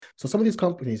So some of these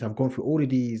companies have gone through all of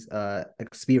these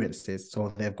experiences.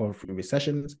 So they've gone through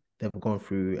recessions, they've gone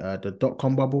through the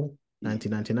dot-com bubble,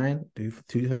 1999 to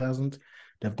 2000.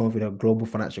 They've gone through the global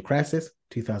financial crisis,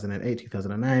 2008,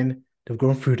 2009. They've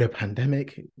gone through the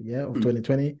pandemic, of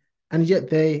 2020. And yet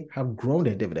they have grown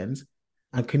their dividends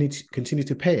and continue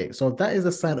to pay it. So that is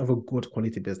a sign of a good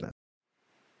quality business.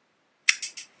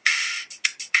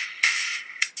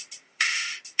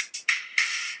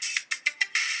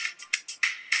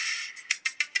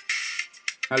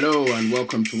 Hello and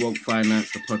welcome to Woke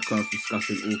Finance, the podcast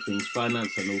discussing all things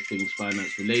finance and all things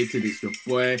finance related. It's your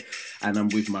boy and I'm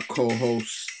with my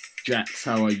co-host, Jax.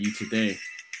 How are you today?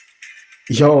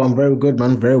 Yo, I'm very good,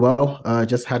 man. Very well.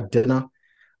 Just had dinner.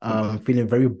 Feeling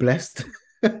very blessed.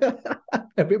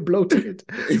 A bit bloated,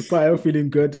 but I'm feeling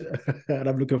good. And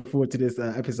I'm looking forward to this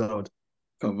episode.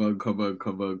 Come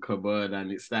on.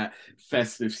 And it's that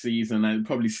festive season and it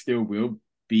probably still will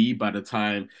be by the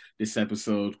time this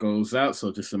episode goes out.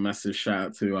 So just a massive shout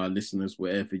out to our listeners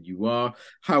wherever you are.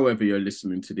 However you're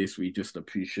listening to this, we just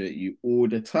appreciate you all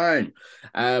the time.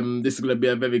 This is going to be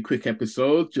a very quick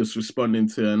episode, just responding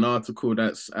to an article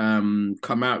that's come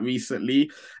out recently.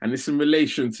 And it's in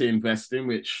relation to investing,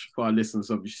 which for our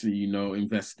listeners, obviously,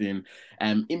 investing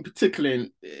in particular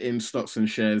in stocks and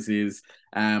shares is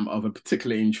of a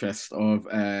particular interest of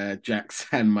Jax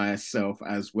and myself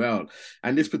as well.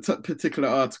 And this particular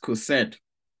article said,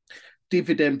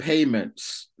 dividend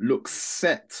payments look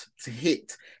set to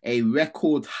hit a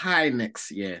record high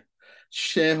next year.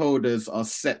 Shareholders are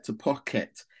set to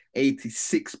pocket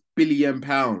 £86 billion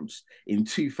in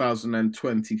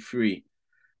 2023.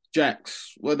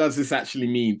 Jax, what does this actually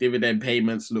mean? Dividend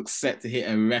payments look set to hit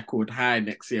a record high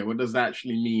next year. What does that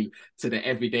actually mean to the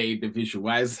everyday individual?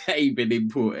 Why is that even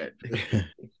important?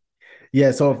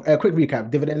 Yeah, so a quick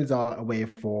recap. Dividends are a way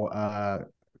for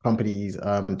companies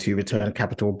to return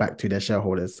capital back to their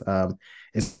shareholders.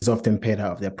 It's often paid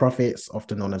out of their profits,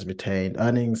 often known as retained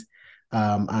earnings.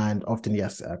 And often,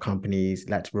 yes, companies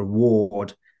like to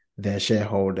reward their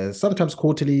shareholders, sometimes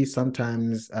quarterly,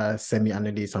 sometimes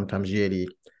semi-annually, sometimes yearly.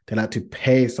 They like to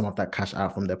pay some of that cash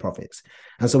out from their profits.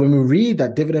 And so when we read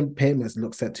that dividend payments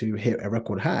look set to hit a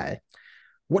record high,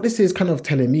 what this is kind of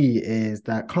telling me is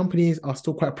that companies are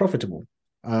still quite profitable,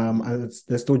 and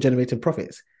they're still generating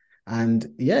profits. And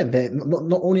yeah, they're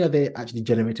not only are they actually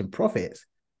generating profits,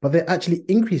 but they're actually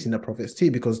increasing their profits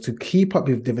too, because to keep up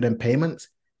with dividend payments,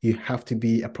 you have to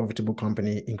be a profitable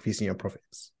company increasing your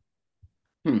profits.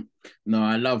 No,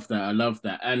 I love that. I love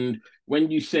that. And when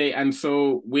you say, and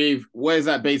so with, what is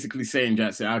that basically saying,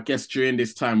 Jackson? I guess during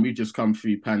this time, we've just come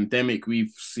through pandemic.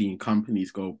 We've seen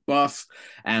companies go bust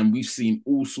and we've seen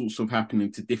all sorts of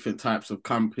happening to different types of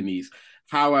companies.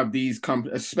 How have these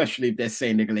companies, especially if they're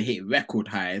saying they're going to hit record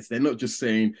highs, they're not just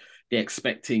saying they're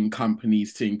expecting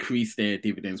companies to increase their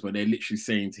dividends, but they're literally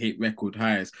saying to hit record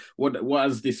highs. What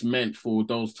has this meant for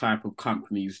those type of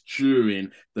companies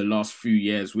during the last few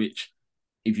years, which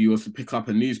if you was to pick up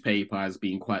a newspaper has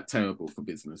been quite terrible for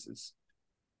businesses?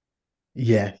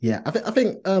 Yeah. I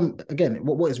think again,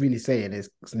 what it's really saying is,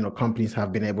 companies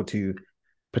have been able to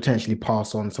potentially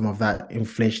pass on some of that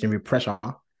inflationary pressure,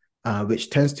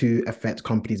 which tends to affect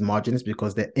companies' margins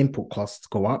because their input costs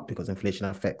go up because inflation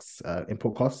affects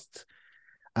input costs.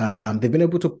 They've been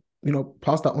able to,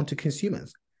 pass that on to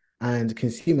consumers, and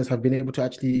consumers have been able to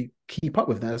actually keep up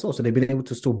with that as well. So they've been able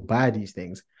to still buy these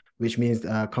things, which means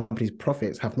companies'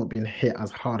 profits have not been hit as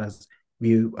hard as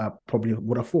we probably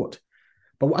would have thought.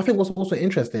 But what I think what's also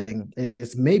interesting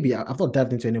is maybe I've not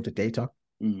dived into any of the data,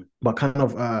 but kind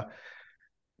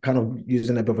of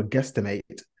using a bit of a guesstimate.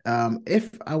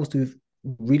 If I was to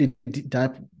really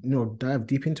dive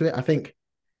deep into it, I think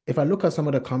if I look at some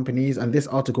of the companies, and this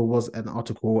article was an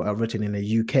article written in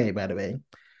the UK, by the way,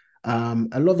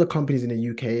 a lot of the companies in the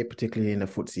UK, particularly in the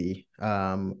FTSE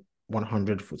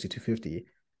 100, FTSE 250,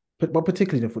 but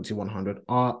particularly the FTSE 100,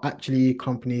 are actually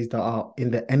companies that are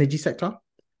in the energy sector.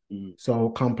 So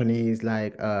companies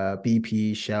like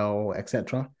BP, Shell,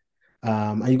 etc.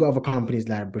 And you got other companies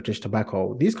like British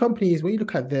Tobacco. These companies, when you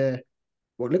look at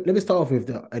let me start off with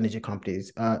the energy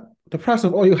companies. The price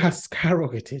of oil has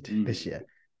skyrocketed this year.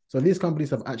 So these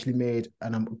companies have actually made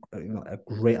a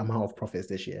great amount of profits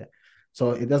this year.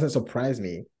 So it doesn't surprise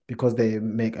me because they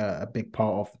make a big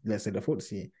part of, let's say, the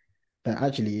FTSE, that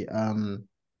actually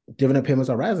dividend payments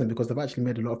are rising because they've actually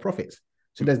made a lot of profits.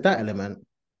 So there's that element.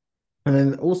 And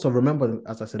then also remember,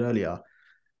 as I said earlier,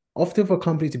 often for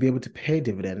companies to be able to pay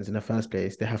dividends in the first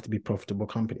place, they have to be profitable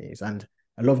companies. And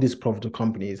a lot of these profitable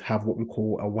companies have what we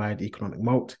call a wide economic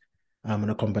moat and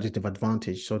a competitive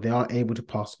advantage. So they are able to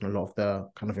pass on a lot of the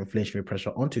kind of inflationary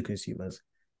pressure onto consumers.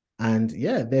 And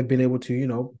yeah, they've been able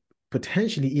to,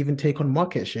 potentially even take on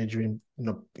market share during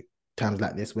times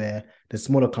like this where the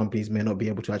smaller companies may not be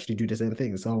able to actually do the same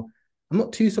thing. So I'm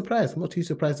not too surprised. I'm not too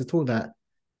surprised at all that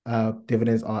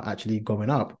dividends are actually going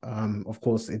up. Of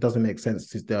course, it doesn't make sense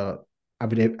to the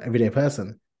everyday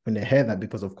person when they hear that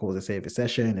because, of course, they say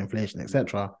recession, inflation,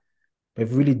 etc. But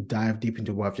if we really dive deep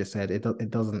into what I've just said, it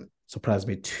doesn't surprise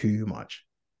me too much.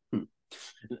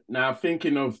 Now,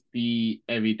 thinking of the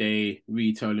everyday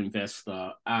retail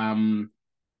investor,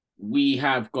 we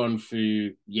have gone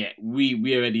through,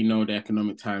 we already know the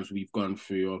economic times we've gone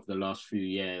through over the last few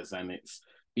years, and it's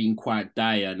been quite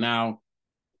dire. Now,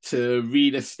 to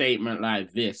read a statement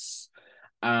like this,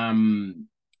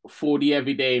 for the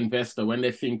everyday investor, when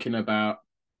they're thinking about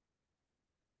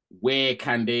where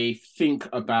can they think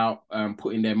about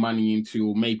putting their money into,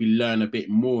 or maybe learn a bit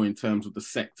more in terms of the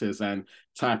sectors and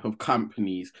type of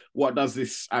companies, what does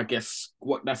this, I guess,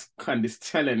 what that's kind of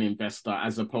tell an investor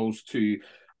as opposed to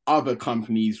other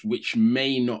companies which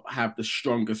may not have the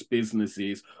strongest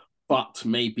businesses, but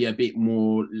maybe a bit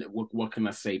more, what can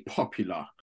I say, popular?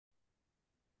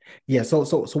 Yeah, so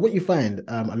what you find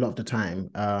a lot of the time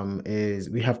is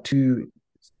we have two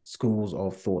schools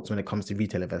of thoughts when it comes to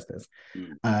retail investors.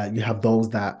 You have those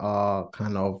that are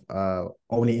kind of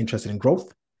only interested in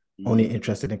growth, only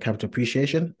interested in capital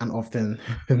appreciation, and often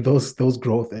those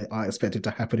growth are expected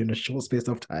to happen in a short space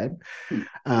of time.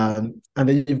 And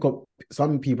then you've got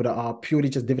some people that are purely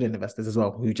just dividend investors as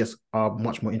well, who just are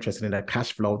much more interested in the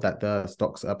cash flow that the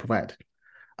stocks provide.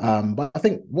 But I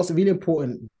think what's really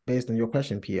important, based on your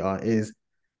question, Peter, is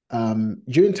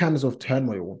during times of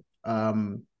turmoil,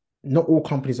 not all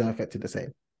companies are affected the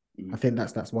same. I think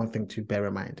that's one thing to bear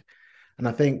in mind. And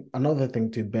I think another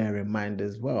thing to bear in mind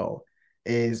as well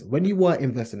is when you are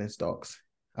investing in stocks,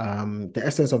 the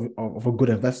essence of a good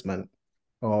investment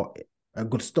or a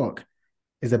good stock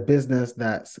is a business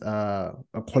that's a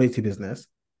quality business,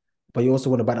 but you also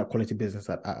want to buy that quality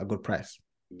business at a good price.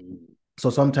 So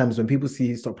sometimes when people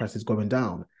see stock prices going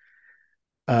down,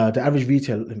 the average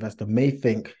retail investor may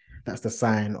think that's the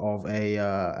sign of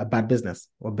a bad business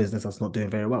or business that's not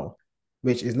doing very well,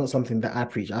 which is not something that I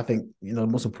preach. I think the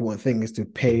most important thing is to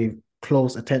pay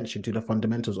close attention to the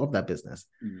fundamentals of that business.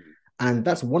 And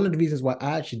that's one of the reasons why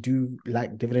I actually do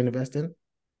like dividend investing.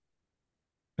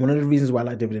 One of the reasons why I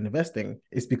like dividend investing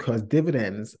is because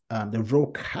dividends, the real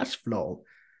cash flow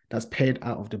that's paid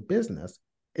out of the business,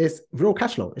 is real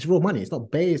cash flow. It's real money. It's not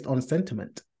based on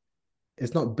sentiment.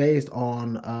 It's not based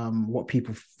on what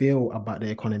people feel about the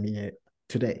economy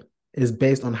today. It's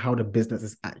based on how the business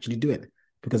is actually doing,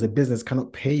 because a business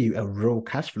cannot pay you a real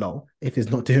cash flow if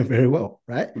it's not doing very well,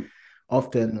 right?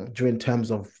 Often during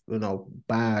terms of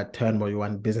bad turmoil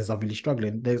and business are really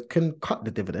struggling, they can cut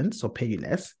the dividends, so pay you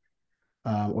less,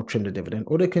 or trim the dividend,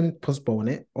 or they can postpone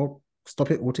it or stop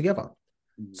it altogether.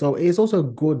 So it's also a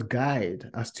good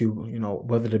guide as to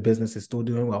whether the business is still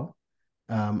doing well.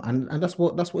 And that's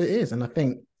what it is. And I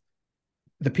think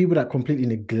the people that completely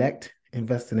neglect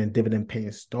investing in dividend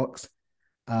paying stocks,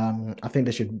 I think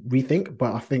they should rethink.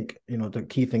 But I think the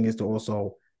key thing is to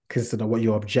also consider what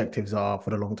your objectives are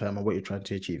for the long term and what you're trying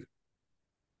to achieve.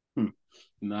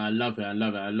 No, I love it. I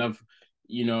love,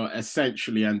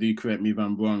 essentially, and do correct me if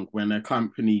I'm wrong, when a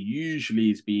company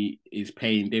usually is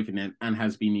paying dividend and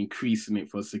has been increasing it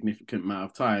for a significant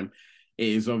amount of time, it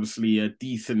is obviously a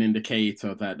decent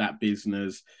indicator that that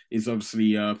business is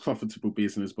obviously a profitable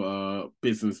business, but a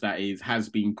business that has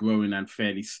been growing and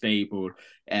fairly stable.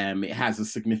 It has a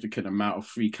significant amount of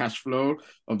free cash flow.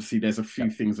 Obviously, there's a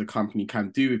few things a company can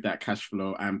do with that cash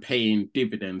flow, and paying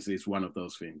dividends is one of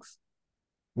those things.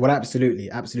 Well, absolutely.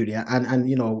 And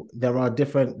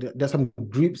there's some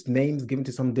groups names given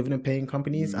to some dividend paying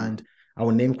companies, and I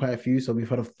will name quite a few. So we've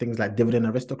heard of things like dividend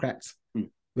aristocrats,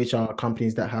 which are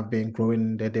companies that have been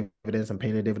growing their dividends and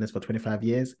paying their dividends for 25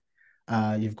 years.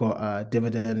 You've got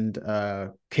dividend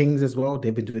kings as well.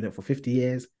 They've been doing it for 50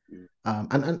 years.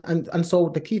 And so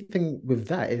the key thing with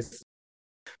that is,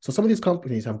 so some of these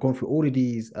companies have gone through all of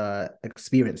these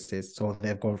experiences. So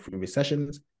they've gone through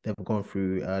recessions. They've gone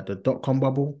through the dot-com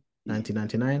bubble,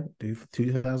 1999 to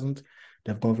 2000.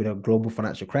 They've gone through the global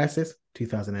financial crisis,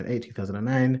 2008,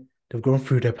 2009. They've gone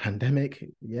through the pandemic,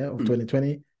 of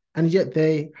 2020. And yet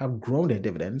they have grown their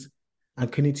dividends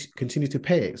and continue to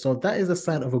pay it. So that is a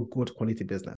sign of a good quality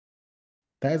business.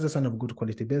 That is a sign of good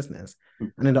quality business.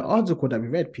 And in the article that we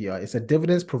read, Pierre, it said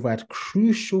dividends provide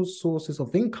crucial sources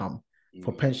of income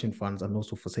for pension funds and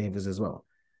also for savers as well.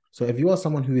 So if you are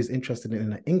someone who is interested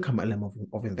in an income element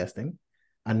of investing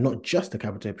and not just the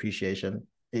capital appreciation,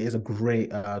 it is a great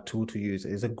tool to use.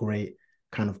 It is a great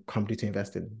kind of company to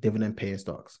invest in, dividend paying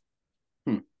stocks.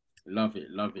 Love it,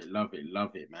 love it, love it,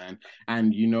 love it, man.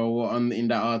 And you know what? In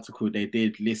that article, they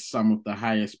did list some of the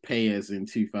highest payers in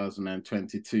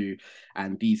 2022,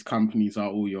 and these companies are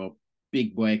all your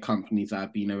big boy companies that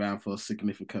have been around for a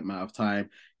significant amount of time.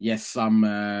 Yes, some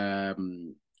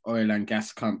oil and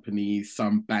gas companies,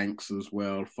 some banks as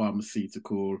well,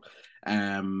 pharmaceutical,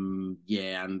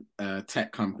 yeah, and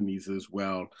tech companies as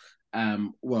well.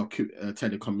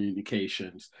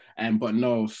 Telecommunications. But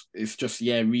no, it's just,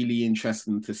 yeah, really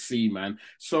interesting to see, man.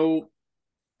 So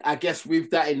I guess with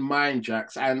that in mind,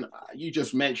 Jax, and you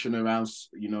just mentioned around,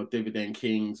 dividend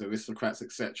kings, aristocrats,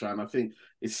 etc. And I think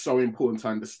it's so important to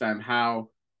understand how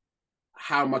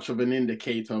much of an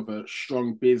indicator of a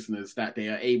strong business that they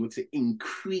are able to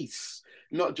increase,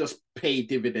 not just pay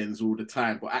dividends all the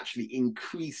time, but actually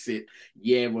increase it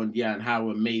year on year, and how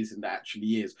amazing that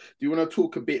actually is. Do you want to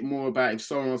talk a bit more about, if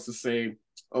someone wants to say,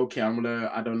 okay, I'm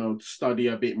gonna, I don't know, study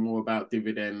a bit more about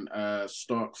dividend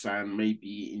stocks and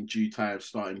maybe in due time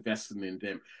start investing in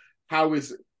them? How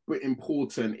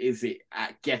important is it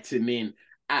at getting in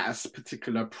at a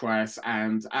particular price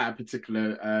and at a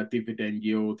particular dividend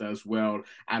yield as well,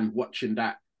 and watching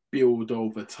that build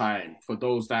over time for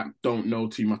those that don't know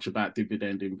too much about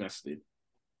dividend investing?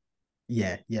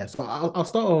 Yeah, yeah. So I'll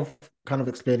start off kind of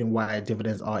explaining why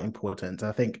dividends are important.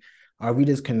 I think our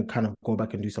readers can kind of go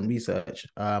back and do some research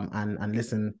and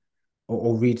listen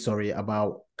or read, sorry,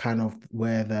 about kind of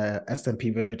where the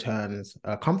S&P returns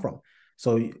come from.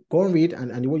 So go and read,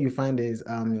 and what you find is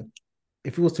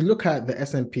if you was to look at the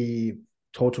S&P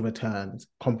total returns,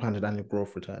 compounded annual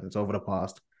growth returns over the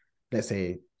past, let's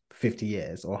say 50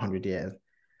 years or 100 years,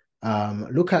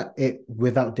 look at it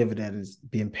without dividends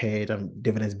being paid and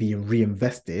dividends being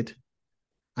reinvested,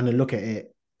 and then look at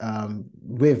it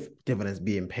with dividends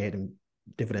being paid and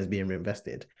dividends being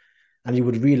reinvested, and you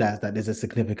would realize that there's a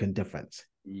significant difference.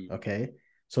 Okay,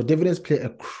 so dividends play a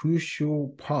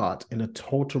crucial part in the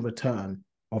total return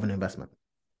of an investment.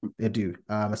 They do,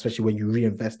 especially when you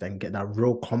reinvest and get that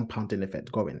real compounding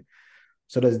effect going.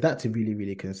 So there's that to really,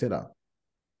 really consider.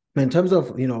 In terms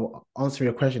of, answering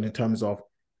your question in terms of,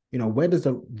 where does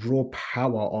the raw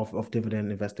power of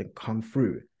dividend investing come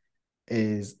through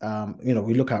is,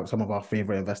 we look at some of our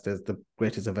favorite investors, the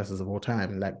greatest investors of all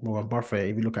time, like Warren Buffett.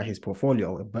 If you look at his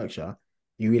portfolio in Berkshire,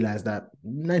 you realize that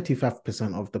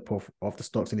 95% of the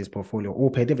stocks in his portfolio all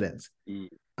pay dividends.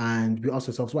 And we ask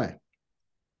ourselves why.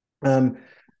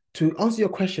 To answer your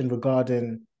question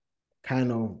regarding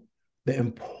kind of the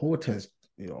importance,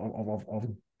 of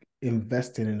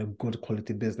investing in a good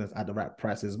quality business at the right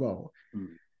price as well.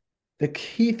 The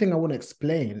key thing I want to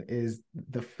explain is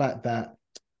the fact that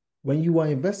when you are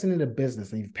investing in a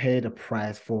business and you've paid a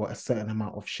price for a certain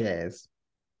amount of shares,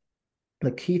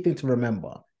 the key thing to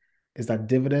remember is that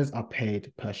dividends are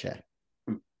paid per share.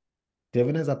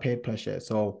 Dividends are paid per share.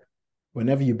 So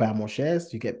whenever you buy more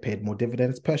shares, you get paid more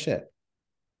dividends per share.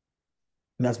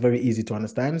 And that's very easy to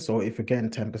understand. So if you're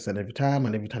getting 10% every time,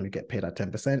 and every time you get paid at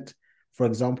 10%, for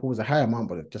example, it's a higher amount,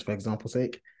 but just for example's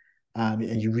sake,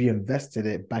 and you reinvested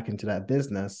it back into that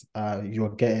business,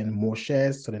 you're getting more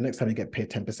shares. So the next time you get paid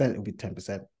 10%, it'll be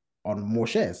 10% on more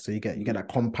shares. So you get that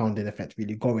compounding effect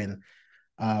really going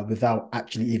without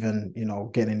actually even,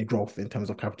 getting any growth in terms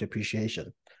of capital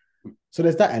appreciation. So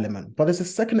there's that element. But there's a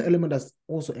second element that's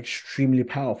also extremely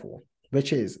powerful,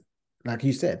 which is, like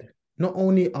you said, not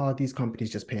only are these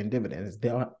companies just paying dividends, they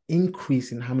are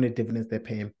increasing how many dividends they're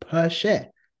paying per share.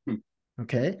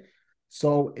 Okay.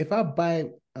 So if I buy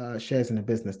shares in a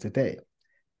business today,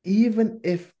 even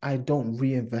if I don't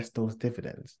reinvest those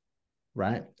dividends,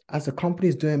 right? As the company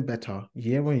is doing better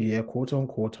year on year, quarter on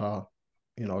quarter,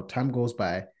 time goes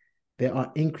by, they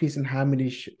are increasing how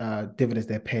many dividends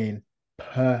they're paying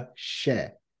per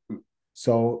share.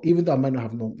 So even though I might not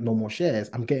have no more shares,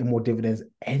 I'm getting more dividends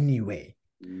anyway.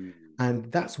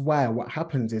 And that's why what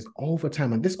happens is over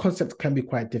time, and this concept can be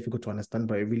quite difficult to understand,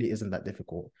 but it really isn't that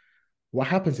difficult. What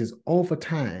happens is over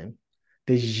time,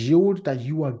 the yield that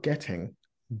you are getting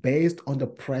based on the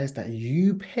price that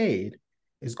you paid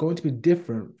is going to be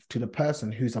different to the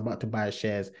person who's about to buy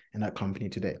shares in that company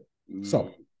today.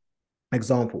 So,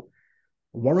 example,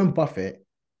 Warren Buffett,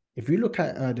 if you look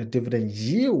at the dividend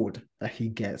yield that he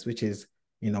gets, which is,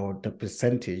 the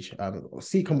percentage,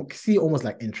 see almost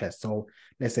like interest. So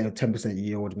let's say a 10%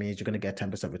 yield means you're going to get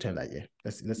 10% return that year.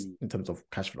 Let's in terms of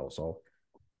cash flow. So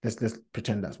let's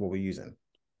pretend that's what we're using.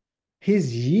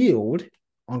 His yield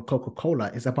on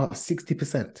Coca-Cola is about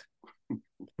 60%,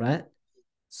 right?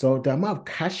 So the amount of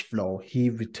cash flow he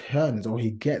returns or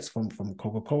he gets from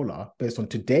Coca-Cola based on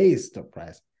today's stock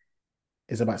price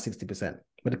is about 60%.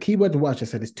 But the key word to watch, I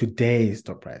said, is today's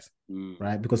stock price,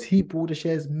 right? Because he bought the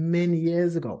shares many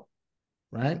years ago,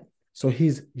 right? So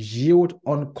his yield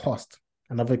on cost,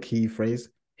 another key phrase,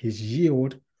 his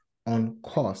yield on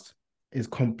cost is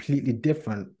completely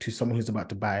different to someone who's about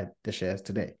to buy the shares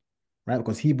today, right?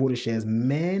 Because he bought the shares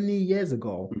many years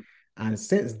ago. And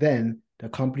since then, the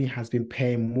company has been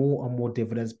paying more and more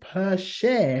dividends per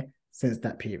share since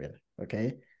that period.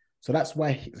 Okay. So that's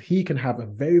why he can have a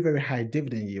very, very high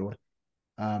dividend yield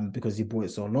because he bought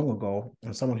it so long ago.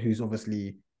 And someone who's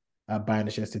obviously buying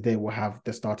the shares today will have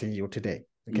the starting yield today.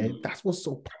 Okay. That's what's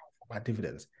so powerful about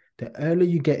dividends. The earlier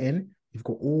you get in, you've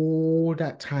got all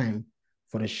that time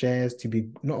for the shares to be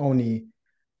not only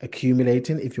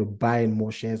accumulating if you're buying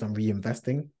more shares and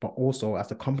reinvesting, but also as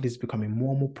the company is becoming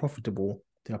more and more profitable,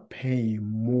 they're paying you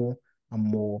more and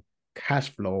more cash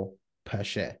flow per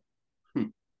share.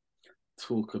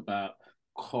 Talk about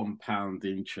compound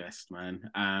interest, man.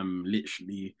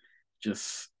 Literally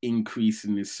just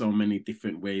increasing in so many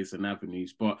different ways and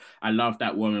avenues. But I love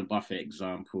that Warren Buffett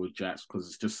example, Jax, because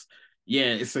it's just,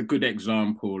 yeah, it's a good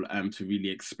example to really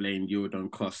explain yield on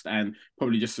cost, and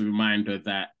probably just a reminder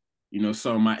that, you know,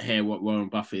 someone might hear what Warren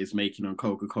Buffett is making on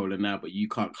Coca-Cola now, but you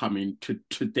can't come in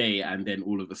today and then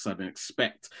all of a sudden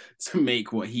expect to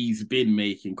make what he's been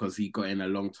making because he got in a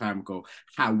long time ago.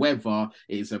 However,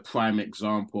 it is a prime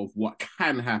example of what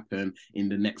can happen in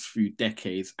the next few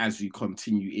decades as you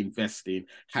continue investing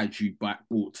had you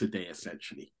bought today,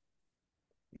 essentially.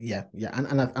 Yeah,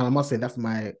 and I must say that's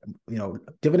my,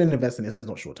 dividend investing is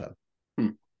not short term.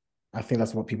 I think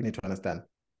that's what people need to understand.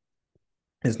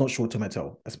 It's not short term at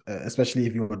all, especially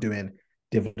if you're doing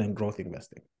dividend growth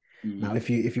investing. Now, if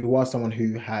you are someone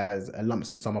who has a lump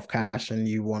sum of cash and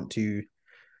you want to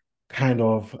kind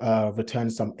of return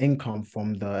some income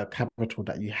from the capital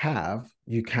that you have,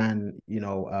 you can,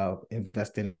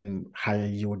 invest in higher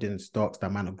yielding stocks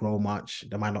that might not grow much,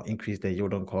 that might not increase your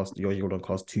yield on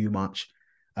cost too much,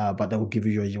 but that will give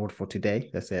you your yield for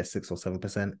today, let's say 6 or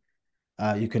 7%.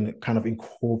 You can kind of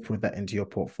incorporate that into your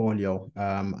portfolio,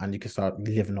 and you can start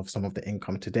living off some of the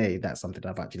income today. That's something that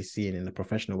I've actually seen in the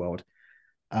professional world.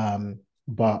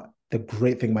 But the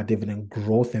great thing about dividend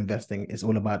growth investing is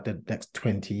all about the next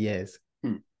 20 years.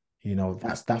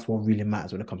 That's what really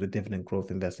matters when it comes to dividend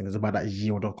growth investing. It's about that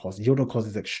yield on cost. Yield on cost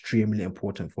is extremely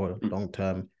important for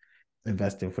long-term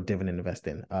investing, for dividend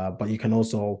investing. But you can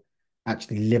also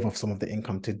actually live off some of the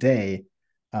income today,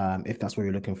 if that's what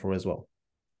you're looking for as well.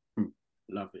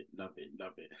 Love it.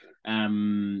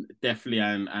 Definitely,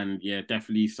 and yeah,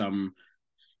 definitely some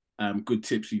good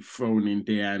tips you've thrown in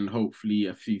there, and hopefully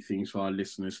a few things for our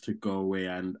listeners to go away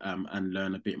and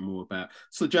learn a bit more about.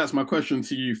 So, Jazz, my question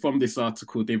to you from this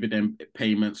article: dividend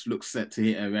payments look set to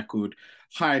hit a record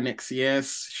high next year.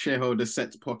 Shareholders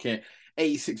set to pocket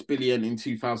 86 billion in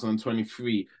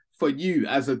 2023. For you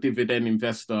as a dividend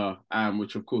investor,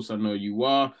 which of course I know you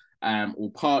are,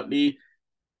 or partly,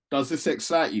 does this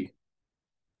excite you?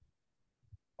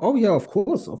 Oh yeah, of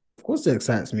course, it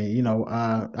excites me.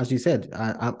 As you said,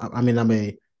 I mean, I'm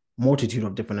a multitude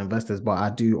of different investors, but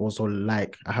I do also I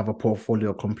have a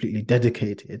portfolio completely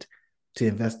dedicated to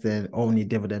invest in only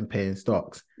dividend paying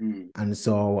stocks. And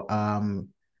so,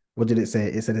 what did it say?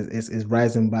 It said it's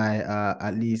rising by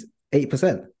at least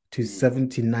 8% to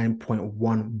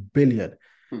 79.1 billion.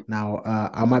 Now,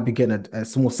 I might be getting a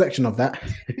small section of that.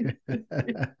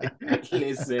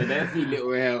 Listen, every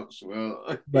little helps,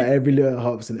 well. But every little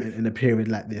helps in a period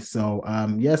like this. So,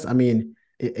 yes, I mean,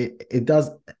 it does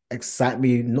excite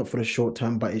me, not for the short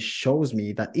term, but it shows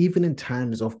me that even in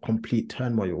times of complete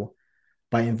turmoil,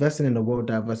 by investing in a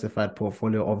well-diversified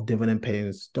portfolio of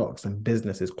dividend-paying stocks and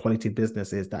businesses, quality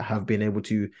businesses that have been able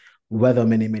to weather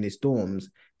many, many storms,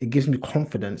 it gives me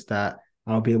confidence that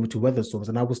I'll be able to weather storms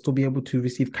and I will still be able to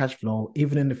receive cash flow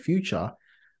even in the future.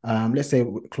 Let's say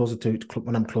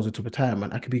when I'm closer to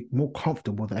retirement, I could be more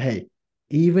comfortable that, hey,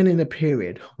 even in a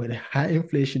period where high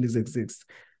inflation exists,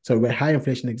 where high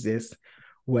inflation exists,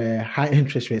 where high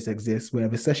interest rates exist, where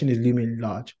recession is looming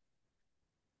large,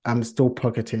 I'm still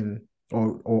pocketing,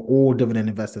 or all dividend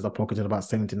investors are pocketing about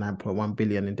 79.1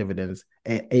 billion in dividends,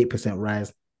 8%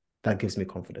 rise. That gives me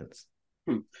confidence.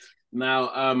 Now,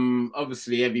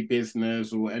 obviously, every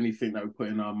business or anything that we put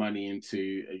in our money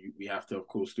into, we have to, of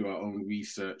course, do our own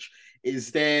research.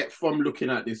 Is there, from looking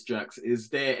at this, Jax, is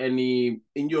there any,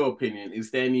 in your opinion,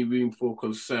 is there any room for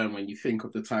concern when you think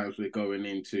of the times we're going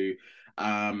into,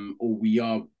 or we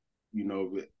are,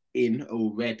 in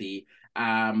already?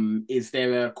 Is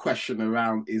there a question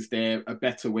around, is there a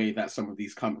better way that some of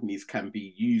these companies can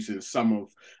be using some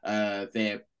of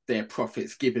their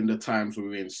profits given the times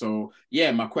we're in? So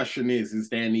yeah, my question is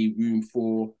there any room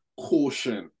for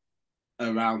caution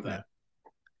around that?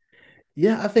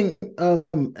 Yeah, I think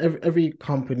every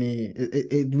company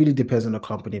it really depends on a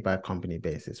company by company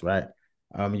basis, right?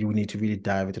 You will need to really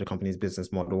dive into the company's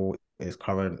business model, its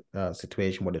current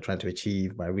situation, what they're trying to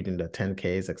achieve by reading the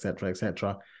 10Ks,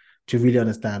 etc., to really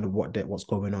understand what's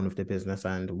going on with the business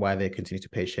and why they continue to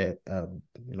pay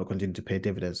continue to pay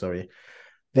dividends. Sorry,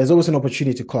 there's always an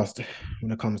opportunity cost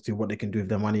when it comes to what they can do with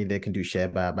their money. They can do share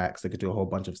buybacks, they could do a whole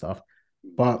bunch of stuff.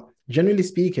 But generally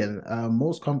speaking,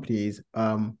 most companies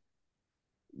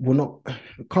will not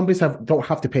companies don't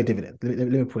have to pay dividends. Let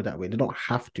me put it that way. They don't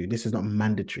have to. This is not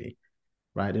mandatory,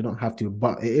 right? They don't have to,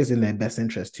 but it is in their best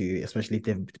interest to, especially if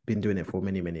they've been doing it for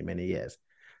many, many, many years.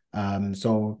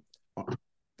 So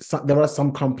there are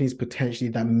some companies potentially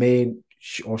that may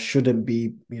or shouldn't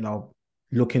be,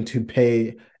 looking to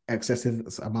pay excessive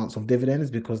amounts of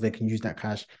dividends because they can use that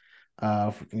cash,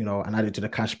 and add it to the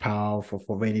cash pile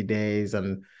for rainy days,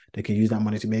 and they can use that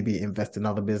money to maybe invest in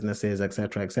other businesses,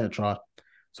 etc., etc.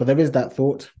 So there is that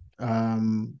thought,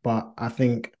 but I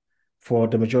think for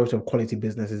the majority of quality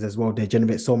businesses as well, they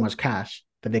generate so much cash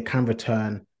that they can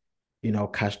return,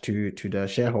 cash to the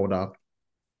shareholder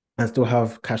and still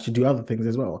have cash to do other things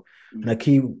as well. And a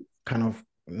key kind of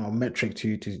metric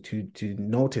to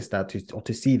notice that or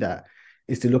to see that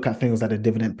is to look at things like the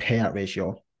dividend payout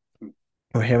ratio.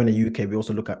 Or here in the UK, we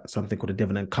also look at something called a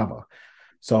dividend cover.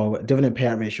 So dividend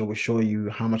payout ratio will show you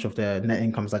how much of the net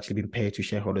income has actually been paid to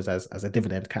shareholders as a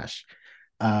dividend cash.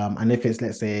 And if it's,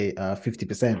 let's say,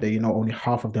 50%, then only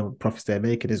half of the profits they're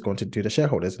making is going to the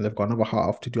shareholders, and they've got another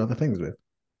half to do other things with.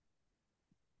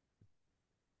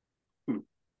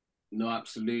 No,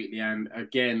 absolutely. And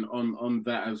again, on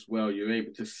that as well, you're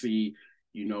able to see,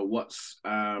 what's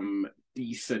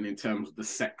decent in terms of the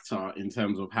sector, in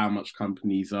terms of how much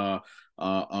companies are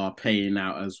paying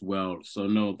out as well. So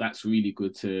no, that's really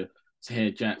good to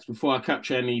hear, Jax. Before I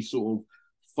capture any sort of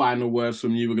final words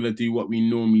from you, we're gonna do what we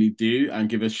normally do and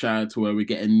give a shout out to where we're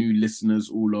getting new listeners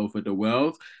all over the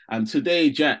world. And today,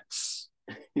 Jax,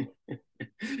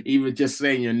 even just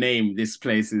saying your name, this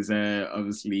place is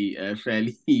obviously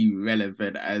fairly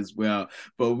relevant as well.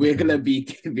 But we're going to be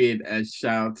giving a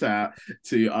shout out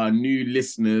to our new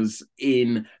listeners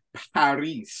in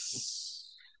Paris.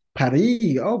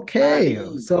 Paris, okay. Paris,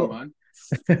 come So on.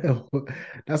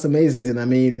 that's amazing. I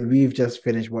mean, we've just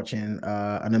finished watching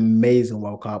an amazing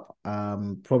World Cup.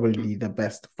 Probably the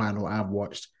best final I've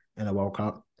watched in a World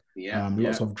Cup. Yeah, yeah.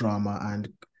 Lots of drama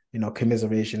and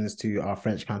commiserations to our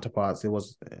French counterparts. It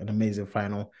was an amazing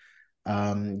final.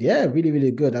 Yeah, really,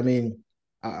 really good. I mean,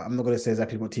 I'm not going to say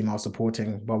exactly what team I was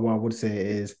supporting, but what I would say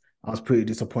is I was pretty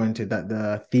disappointed that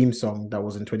the theme song that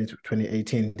was in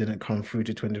 2018 didn't come through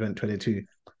to 2022.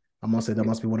 I must say that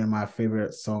must be one of my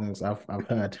favorite songs I've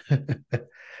heard, the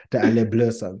Allez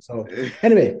Bleu song. So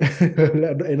anyway,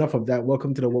 enough of that.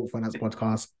 Welcome to the Woke Finance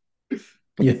Podcast.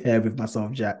 You're here with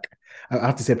myself, Jack. I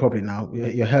have to say it properly now.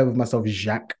 You're here with myself,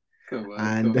 Jacques, Come on,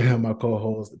 and come on. my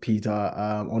co-host Peter.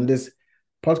 On this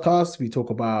podcast, we talk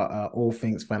about all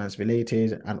things finance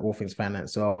related and all things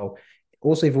finance. So,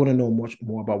 also, if you want to know much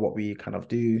more about what we kind of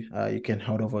do, you can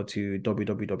head over to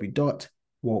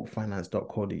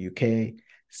www.wokefinance.co.uk,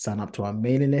 sign up to our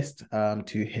mailing list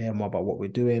to hear more about what we're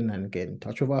doing and get in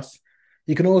touch with us.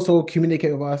 You can also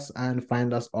communicate with us and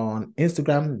find us on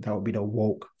Instagram. That would be the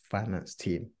Woke Finance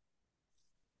Team.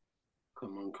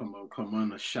 Come on, come on, come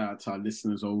on. A shout out to our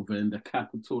listeners over in the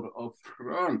capital of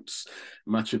France.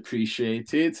 Much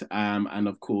appreciated. And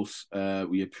of course,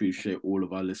 we appreciate all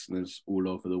of our listeners all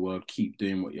over the world. Keep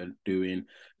doing what you're doing,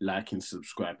 liking,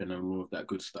 subscribing, and all of that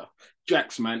good stuff.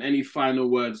 Jax, man, any final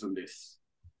words on this?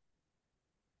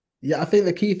 Yeah, I think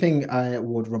the key thing I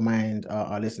would remind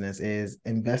our listeners is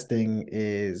investing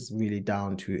is really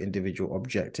down to individual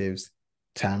objectives,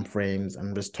 time frames,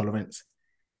 and risk tolerance.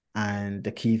 And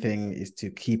the key thing is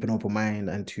to keep an open mind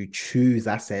and to choose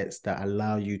assets that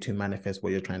allow you to manifest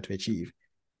what you're trying to achieve.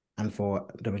 And for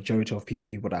the majority of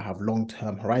people that have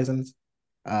long-term horizons,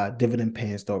 dividend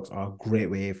paying stocks are a great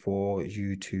way for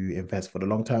you to invest for the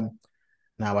long term.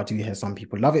 Now, I do hear some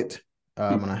people love it,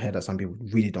 and I hear that some people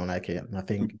really don't like it. And I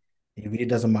think it really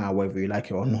doesn't matter whether you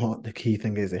like it or not. The key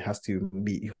thing is it has to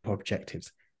meet your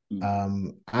objectives.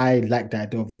 I like the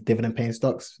idea of dividend paying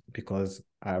stocks because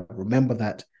I remember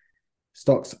that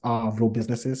stocks are real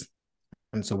businesses.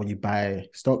 And so when you buy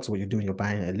stocks, what you're doing, you're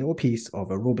buying a little piece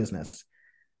of a real business.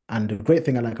 And the great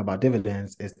thing I like about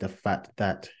dividends is the fact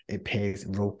that it pays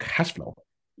real cash flow.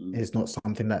 It's not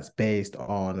something that's based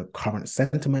on current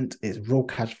sentiment. It's real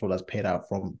cash flow that's paid out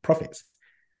from profits.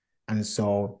 And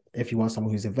so if you want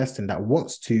someone who's investing that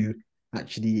wants to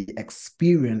actually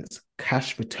experience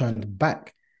cash returned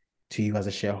back to you as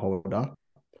a shareholder,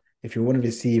 if you want to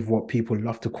receive what people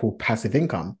love to call passive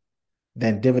income,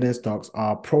 then dividend stocks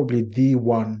are probably the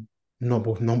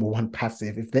number one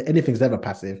passive. If anything's ever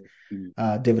passive,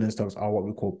 dividend stocks are what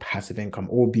we call passive income,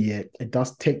 albeit it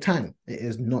does take time. It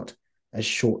is not a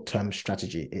short-term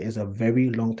strategy. It is a very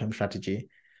long-term strategy.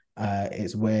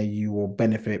 It's where you will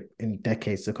benefit in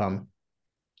decades to come,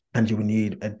 and you will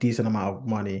need a decent amount of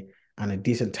money and a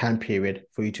decent time period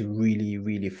for you to really,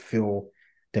 really feel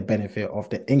the benefit of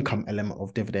the income element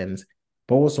of dividends.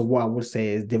 But also, what I would say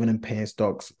is dividend paying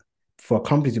stocks, for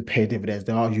companies to pay dividends,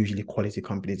 they are usually quality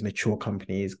companies, mature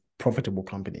companies, profitable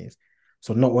companies.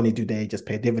 So not only do they just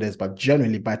pay dividends, but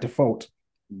generally by default,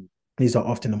 these are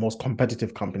often the most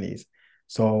competitive companies.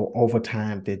 So over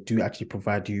time, they do actually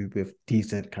provide you with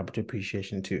decent capital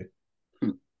appreciation too.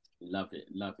 Love it,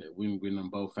 love it. Win-win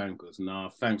on both angles. Nah,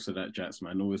 thanks for that, Jats,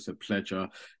 man. Always a pleasure.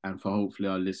 And for hopefully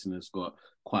our listeners got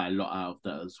quite a lot out of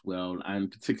that as well. And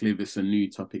particularly if it's a new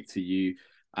topic to you,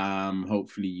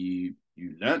 hopefully you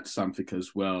learnt something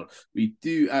as well. We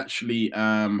do actually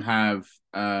have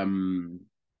an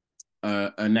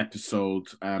episode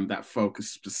that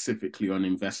focused specifically on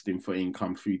investing for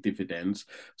income through dividends.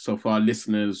 So for our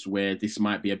listeners where this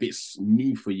might be a bit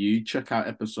new for you, check out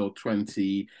episode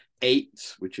 28,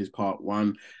 which is part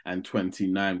 1, and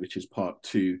 29, which is part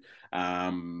 2,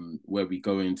 where we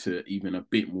go into even a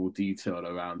bit more detail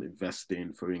around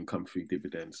investing for income through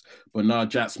dividends. But now,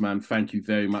 Jats, man, thank you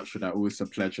very much for that. Always a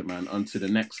pleasure, man. Until the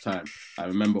next time, I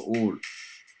remember all,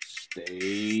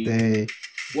 stay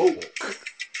woke.